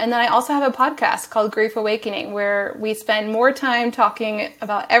 And then I also have a podcast called Grief Awakening, where we spend more time talking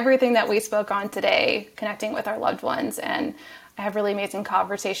about everything that we spoke on today, connecting with our loved ones. And I have really amazing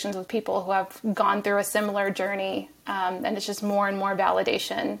conversations with people who have gone through a similar journey. And it's just more and more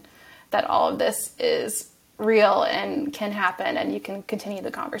validation that all of this is real and can happen, and you can continue the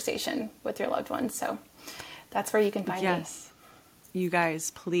conversation with your loved ones. So that's where you can find me. You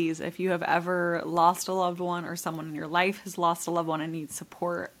guys, please, if you have ever lost a loved one or someone in your life has lost a loved one and needs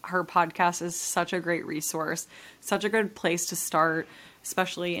support, her podcast is such a great resource, such a good place to start,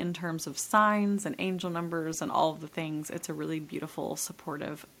 especially in terms of signs and angel numbers and all of the things. It's a really beautiful,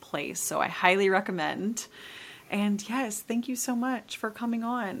 supportive place. So I highly recommend. And yes, thank you so much for coming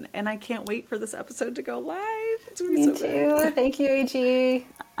on. And I can't wait for this episode to go live. It's gonna be Me too. Good. Thank you, AG.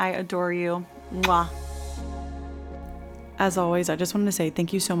 I adore you. Mwah. As always, I just wanted to say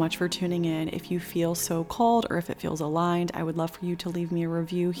thank you so much for tuning in. If you feel so called or if it feels aligned, I would love for you to leave me a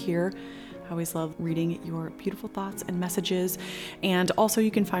review here. I always love reading your beautiful thoughts and messages. And also you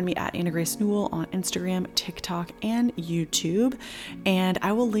can find me at Anna Grace Newell on Instagram, TikTok, and YouTube. And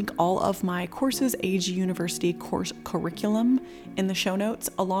I will link all of my courses, AG University course curriculum in the show notes,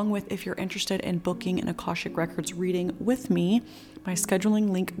 along with if you're interested in booking an Akashic Records reading with me. My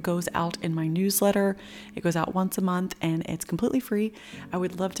scheduling link goes out in my newsletter. It goes out once a month and it's completely free. I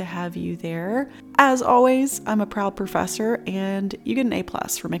would love to have you there. As always, I'm a proud professor and you get an A+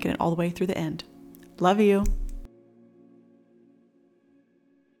 for making it all the way through the end. Love you.